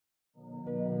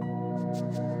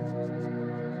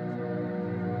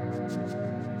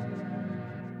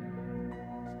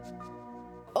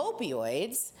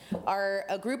Opioids are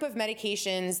a group of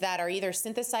medications that are either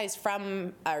synthesized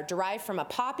from or derived from a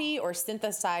poppy or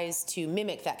synthesized to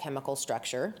mimic that chemical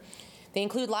structure. They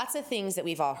include lots of things that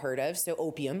we've all heard of, so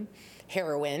opium,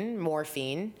 heroin,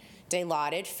 morphine,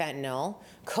 Dilaudid, fentanyl,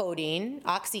 codeine,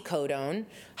 oxycodone,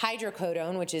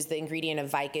 hydrocodone, which is the ingredient of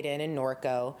Vicodin and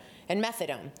Norco, and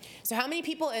methadone. So how many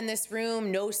people in this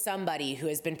room know somebody who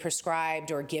has been prescribed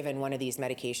or given one of these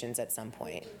medications at some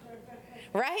point?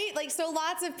 Right? Like, so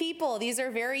lots of people. These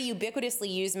are very ubiquitously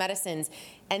used medicines,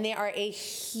 and they are a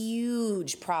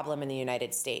huge problem in the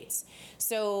United States.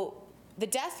 So the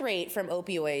death rate from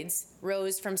opioids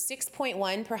rose from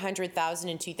 6.1 per 100,000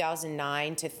 in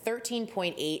 2009 to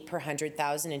 13.8 per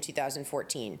 100,000 in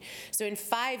 2014. So in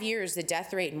 5 years, the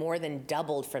death rate more than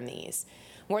doubled from these.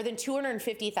 More than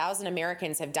 250,000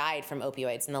 Americans have died from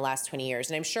opioids in the last 20 years,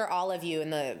 and I'm sure all of you in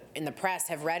the press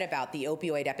have read about the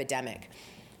opioid epidemic.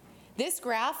 This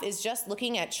graph is just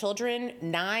looking at children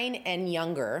 9 and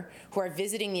younger who are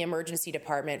visiting the emergency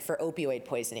department for opioid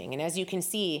poisoning. And as you can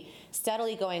see,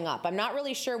 steadily going up. I'm not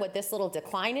really sure what this little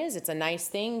decline is. It's a nice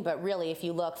thing, but really, if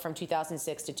you look from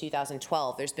 2006 to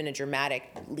 2012, there's been a dramatic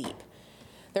leap.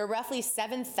 There are roughly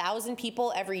 7,000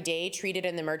 people every day treated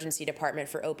in the emergency department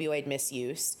for opioid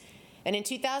misuse. And in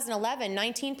 2011,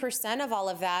 19% of all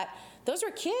of that, those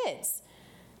were kids.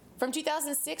 From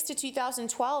 2006 to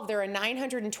 2012, there are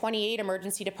 928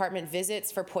 emergency department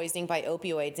visits for poisoning by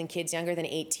opioids in kids younger than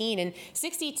 18, and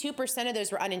 62% of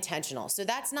those were unintentional. So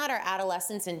that's not our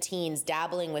adolescents and teens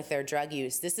dabbling with their drug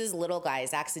use. This is little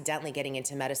guys accidentally getting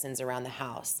into medicines around the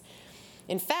house.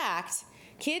 In fact,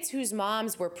 kids whose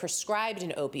moms were prescribed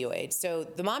an opioid, so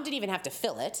the mom didn't even have to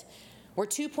fill it, were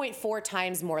 2.4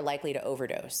 times more likely to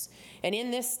overdose. And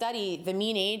in this study, the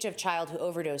mean age of child who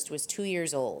overdosed was 2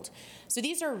 years old. So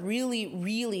these are really,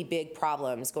 really big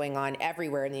problems going on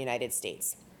everywhere in the United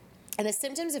States. And the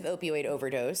symptoms of opioid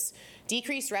overdose: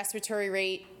 decreased respiratory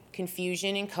rate,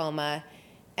 confusion and coma,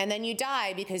 and then you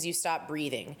die because you stop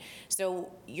breathing. So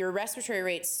your respiratory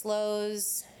rate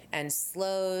slows and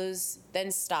slows, then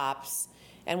stops.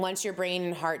 And once your brain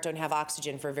and heart don't have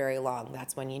oxygen for very long,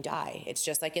 that's when you die. It's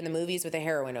just like in the movies with a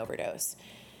heroin overdose.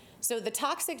 So the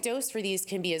toxic dose for these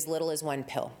can be as little as 1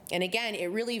 pill. And again,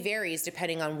 it really varies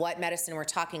depending on what medicine we're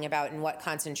talking about and what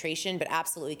concentration, but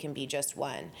absolutely can be just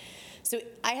one. So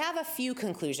I have a few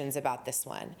conclusions about this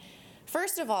one.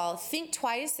 First of all, think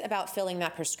twice about filling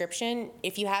that prescription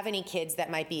if you have any kids that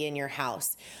might be in your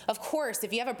house. Of course,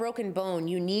 if you have a broken bone,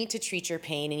 you need to treat your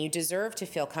pain and you deserve to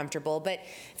feel comfortable. But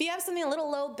if you have something, a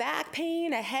little low back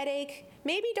pain, a headache,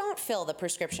 maybe don't fill the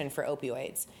prescription for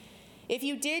opioids. If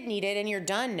you did need it and you're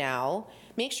done now,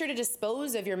 make sure to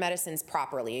dispose of your medicines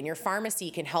properly, and your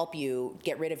pharmacy can help you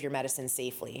get rid of your medicines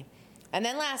safely. And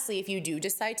then lastly, if you do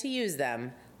decide to use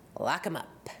them, lock them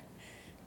up.